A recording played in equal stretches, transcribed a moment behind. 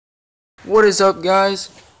What is up,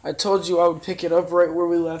 guys? I told you I would pick it up right where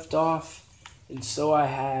we left off, and so I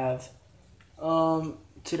have.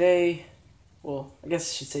 Today, well, I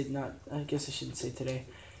guess I should say not. I guess I shouldn't say today.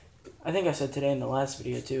 I think I said today in the last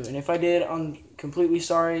video too, and if I did, I'm completely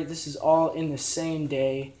sorry. This is all in the same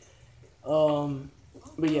day.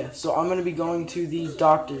 But yeah, so I'm gonna be going to the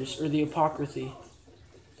doctors or the apocryphy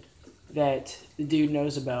that the dude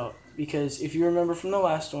knows about, because if you remember from the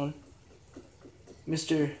last one,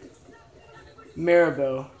 Mr.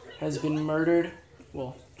 Maribel has been murdered,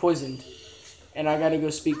 well, poisoned, and I gotta go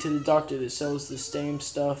speak to the doctor that sells the same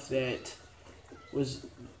stuff that Monsieur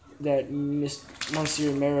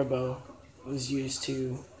Maribel was used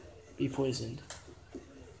to be poisoned.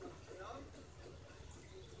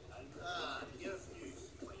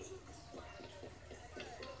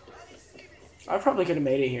 I probably could have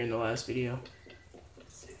made it here in the last video.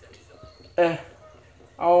 I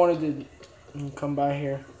wanted to come by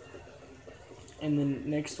here in the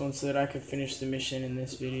next one so that I could finish the mission in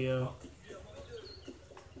this video.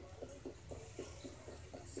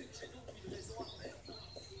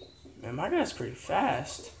 Man, my guy's pretty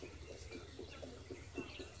fast.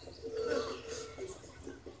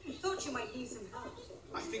 I thought you might need some help.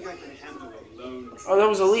 I think I can handle a lone. Oh, that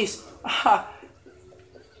was Elise. Ah,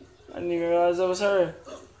 I didn't even realize that was her.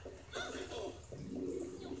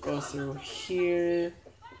 Go through here.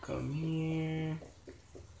 Come here.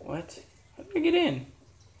 What? How did I get in?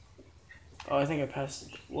 Oh, I think I passed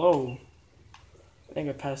it. Whoa. I think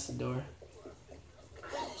I passed the door.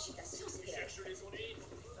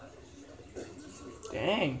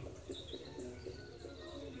 Dang.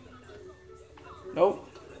 Nope.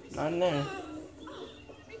 Not in there.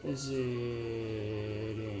 Is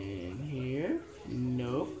it in here?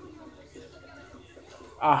 Nope.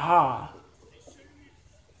 Aha.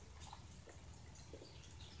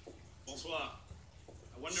 Bonsoir.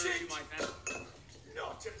 I wonder if you might have.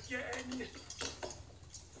 Not again.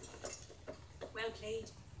 Well played.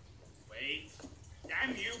 Wait.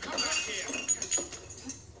 Damn you! Come back here.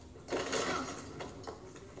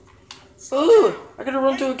 Ooh, I gotta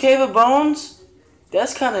run through a cave of bones?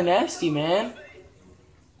 That's kind of nasty, man.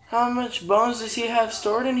 How much bones does he have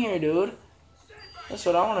stored in here, dude? That's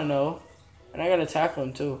what I want to know. And I gotta tackle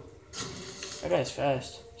him, too. That guy's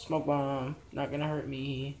fast. Smoke bomb. Not gonna hurt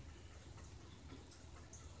me.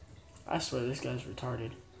 I swear this guy's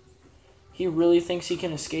retarded. He really thinks he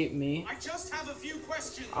can escape me. I just have a few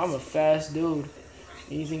questions. I'm a fast dude.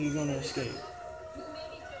 And you think you're gonna escape?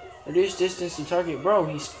 Reduce distance to target. Bro,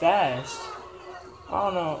 he's fast. I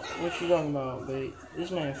don't know what you're talking about, but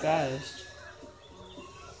this man fast.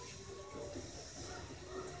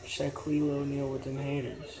 Shaquille O'Neal with them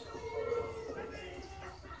haters.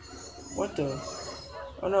 What the?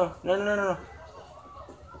 Oh no, no, no, no, no.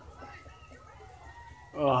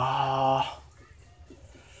 Ah.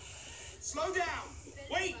 Slow down.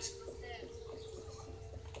 Wait.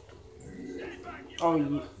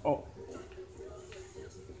 Oh, oh.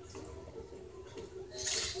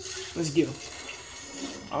 Let's get him.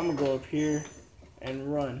 I'm gonna go up here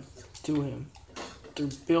and run to him.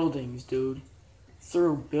 Through buildings, dude.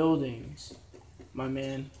 Through buildings, my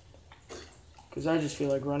man. Because I just feel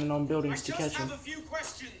like running on buildings to catch him. A few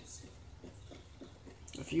questions.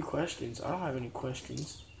 A few questions? I don't have any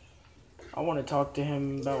questions. I want to talk to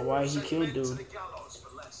him about why he killed dude.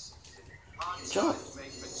 Jump.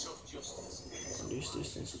 Reduce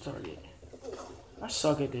distance to target. I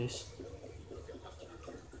suck at this.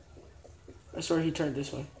 I swear he turned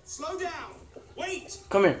this way. Slow down. Wait.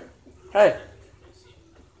 Come here. Hey.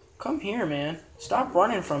 Come here, man. Stop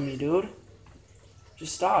running from me, dude.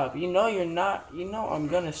 Just stop. You know you're not. You know I'm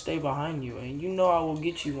gonna stay behind you, and you know I will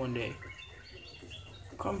get you one day.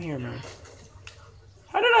 Come here, man.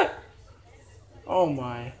 How did I? Oh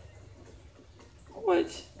my.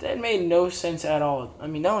 What? That made no sense at all. I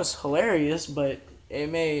mean, that was hilarious, but it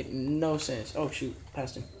made no sense. Oh shoot,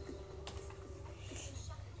 past him.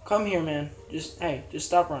 Come here, man. Just, hey, just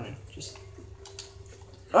stop running. Just.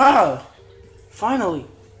 Ah! Finally!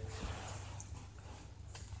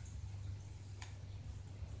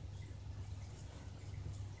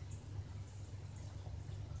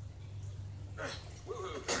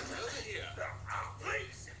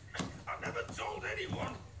 Please. I never told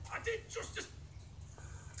anyone. I did just.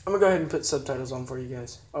 I'm gonna go ahead and put subtitles on for you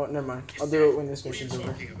guys. Oh, never mind. I'll do it when this mission's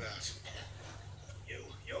over. About?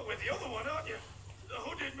 You're with the other one, aren't you? The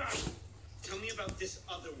hooded man. Tell me about this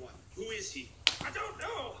other one. Who is he? I don't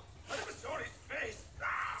know. I never saw his face.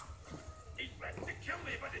 Ah! He threatened to kill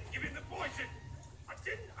me if I didn't give him the poison. I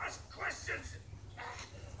didn't ask questions.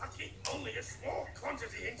 I keep only a small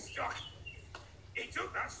quantity in stock. He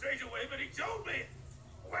took that straight away, but he told me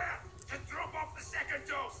where to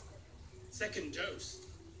second dose.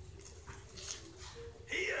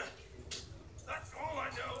 Here! That's all I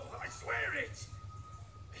know. I swear it!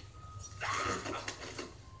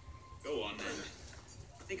 Go on, then.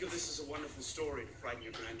 Think of this as a wonderful story to frighten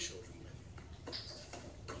your grandchildren with.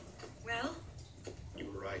 Well, You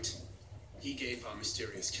were right. He gave our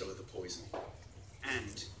mysterious killer the poison.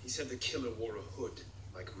 And he said the killer wore a hood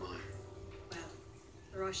like mine. well,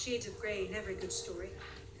 there are shades of grey in every good story.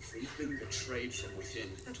 If we've been betrayed from within,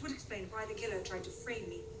 That would explain why the killer tried to frame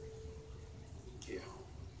me. here,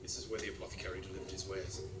 this is where the apothecary delivered his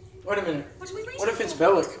wares. Wait a minute. What are we waiting What if for? it's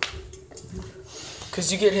Bellic?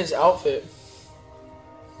 Because you get his outfit.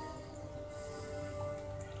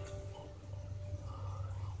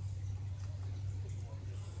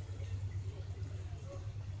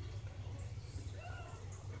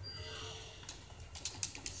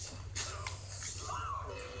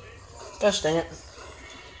 Gosh dang it.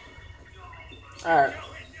 Alright.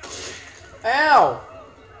 Ow!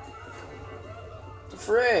 The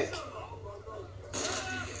frick?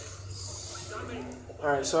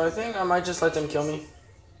 Alright, so I think I might just let them kill me.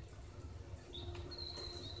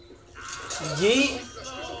 Yeet!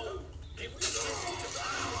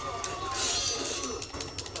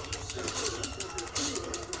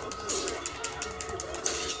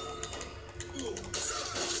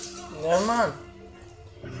 Never mind.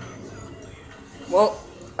 Well,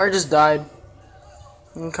 I just died.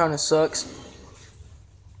 It kind of sucks.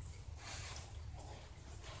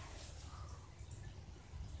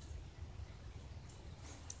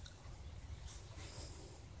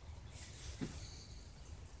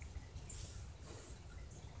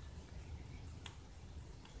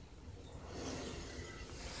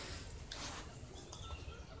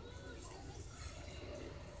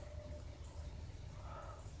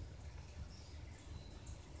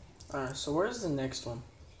 Alright, so where's the next one?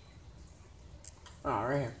 Oh,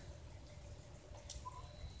 right here.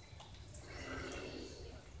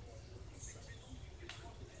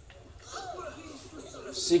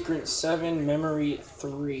 Secret 7, Memory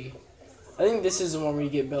 3. I think this is the one where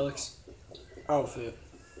you get Bellic's outfit.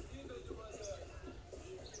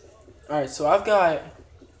 Alright, so I've got...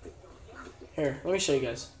 Here, let me show you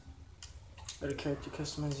guys. Go to character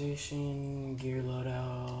customization, gear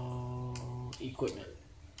loadout, equipment.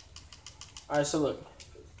 Alright, so look.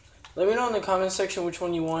 Let me know in the comment section which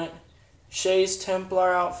one you want. Shay's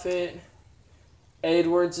Templar outfit,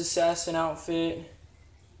 Edward's Assassin outfit,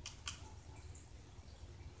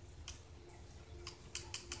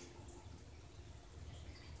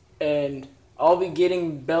 and I'll be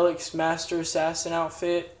getting Bellic's Master Assassin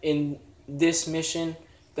outfit in this mission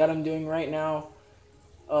that I'm doing right now.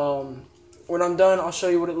 When I'm done, I'll show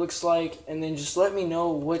you what it looks like, and then just let me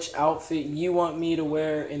know which outfit you want me to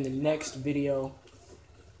wear in the next video.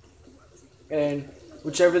 And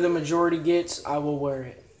whichever the majority gets, I will wear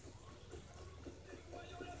it.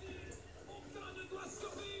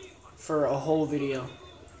 For a whole video.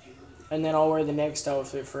 And then I'll wear the next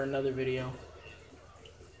outfit for another video.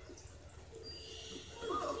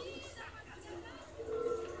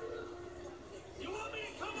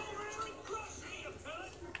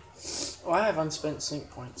 Oh, I have unspent sync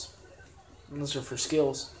points. And those are for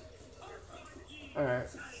skills. Alright.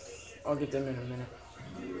 I'll get them in a minute.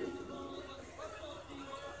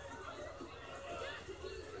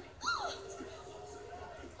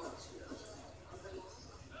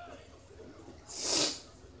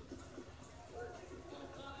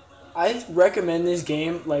 I recommend this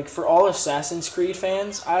game, like, for all Assassin's Creed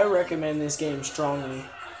fans, I recommend this game strongly.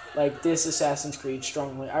 Like, this Assassin's Creed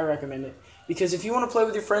strongly. I recommend it. Because if you want to play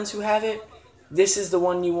with your friends who have it, this is the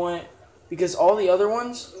one you want. Because all the other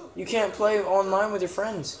ones, you can't play online with your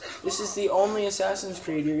friends. This is the only Assassin's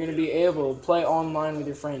Creed you're going to be able to play online with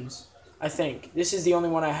your friends. I think. This is the only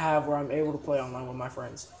one I have where I'm able to play online with my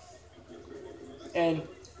friends. And,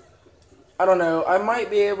 I don't know, I might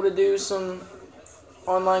be able to do some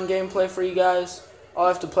online gameplay for you guys. I'll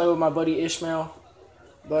have to play with my buddy Ishmael.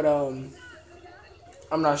 But,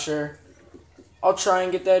 I'm not sure. I'll try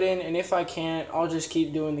and get that in, and if I can't, I'll just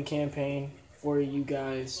keep doing the campaign for you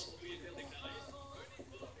guys.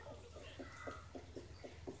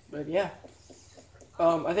 But yeah.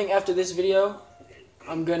 I think after this video,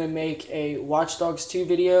 I'm going to make a Watch Dogs 2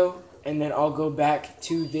 video, and then I'll go back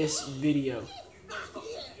to this video.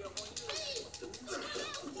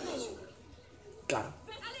 Got him.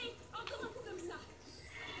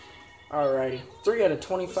 Alrighty. 3 out of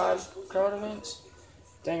 25 crowd events.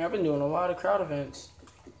 Dang, I've been doing a lot of crowd events.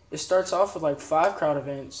 It starts off with like 5 crowd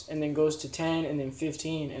events, and then goes to 10, and then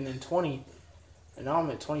 15, and then 20. And now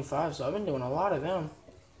I'm at 25, so I've been doing a lot of them.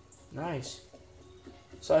 Nice.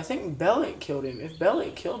 So I think Bellic killed him. If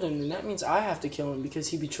Bellic killed him, then that means I have to kill him because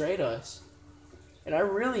he betrayed us. And I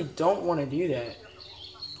really don't want to do that.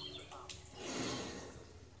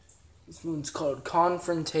 This one's called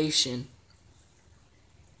Confrontation.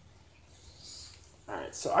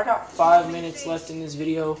 Alright, so I got 5 minutes left in this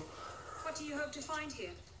video. What do you hope to find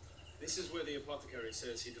here? This is where the apothecary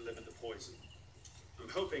says he delivered the poison. I'm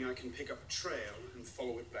hoping I can pick up a trail and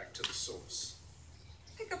follow it back to the source.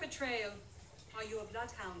 Pick up a trail. Are you a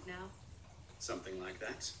bloodhound now? Something like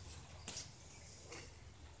that.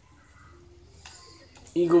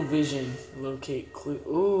 Eagle Vision. Locate clue.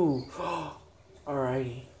 Ooh.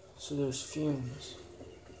 Alrighty. So those fumes.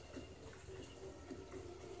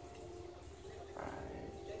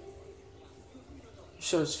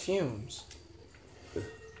 Shows fumes.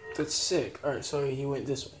 That's sick. Alright, so he went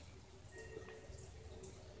this way.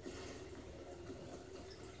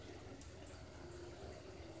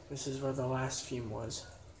 This is where the last fume was.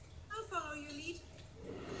 I'll follow your lead.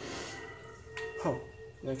 Oh,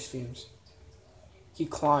 next fumes. He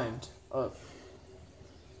climbed up.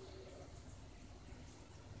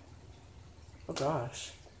 Oh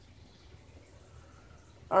gosh.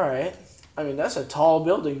 Alright. I mean, that's a tall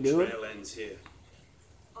building, dude. Trail ends here.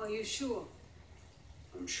 Are you sure?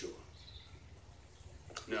 I'm sure.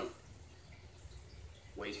 No.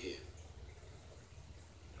 Wait here.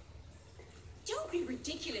 Don't be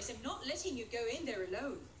ridiculous. I'm not letting you go in there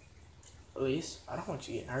alone. Elise, I don't want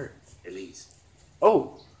you getting hurt. Elise,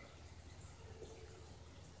 Oh!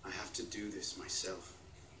 I have to do this myself.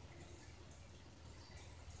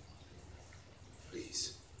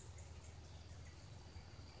 Please.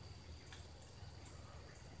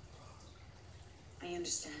 I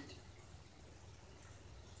understand.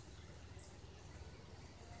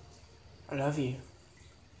 I love you.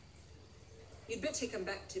 You'd better come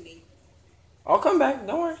back to me. I'll come back,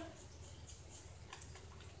 don't worry.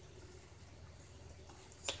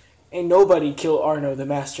 Ain't nobody kill Arno, the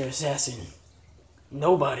Master Assassin.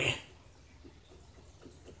 Nobody.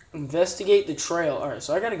 Investigate the trail. Alright,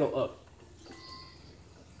 so I gotta go up.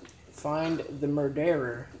 Find the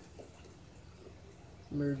murderer.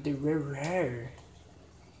 Murderer.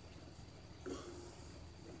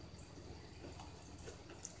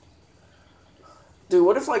 Dude,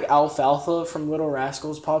 what if like Alfalfa from Little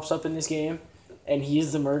Rascals pops up in this game and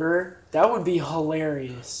he's the murderer? That would be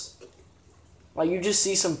hilarious. Like you just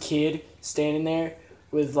see some kid standing there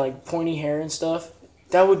with like pointy hair and stuff.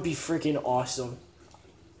 That would be freaking awesome.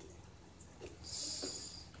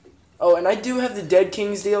 Oh, and I do have the Dead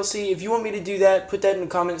Kings DLC. If you want me to do that, put that in the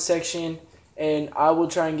comment section and I will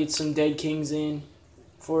try and get some Dead Kings in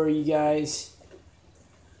for you guys.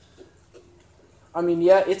 I mean,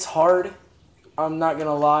 yeah, it's hard. I'm not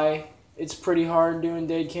gonna lie. It's pretty hard doing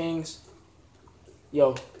Dead Kings.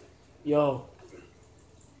 Yo. Yo. Is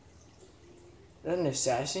that an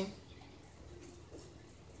assassin?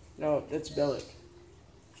 No, that's Bellic.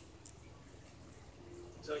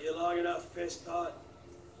 So you long enough, piss pot?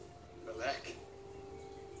 Belek.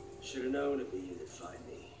 Should have known it'd be you that find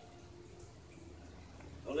me.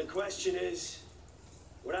 Only question is,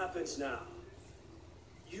 what happens now?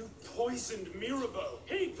 You poisoned Mirabeau.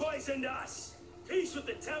 He poisoned us! Peace with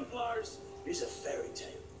the Templars is a fairy tale.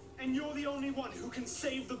 And you're the only one who can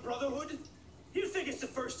save the Brotherhood? You think it's the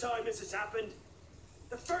first time this has happened?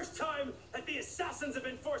 The first time that the assassins have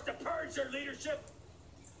been forced to purge their leadership?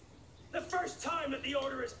 The first time that the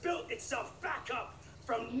Order has built itself back up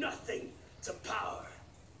from nothing to power?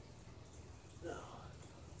 No.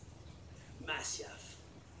 Masyaf,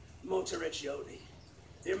 Montericcione,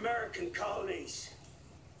 the American colonies.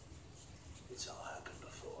 It's all happened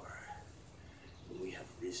before. And we have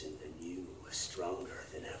risen anew, stronger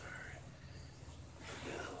than ever.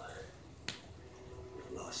 Now,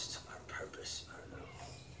 we've lost our purpose, Arno.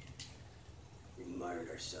 We mired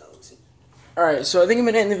ourselves in... Alright, so I think I'm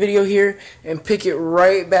going to end the video here and pick it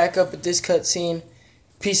right back up at this cutscene.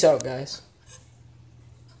 Peace out, guys.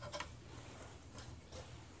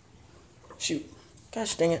 Shoot.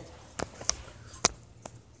 Gosh dang it.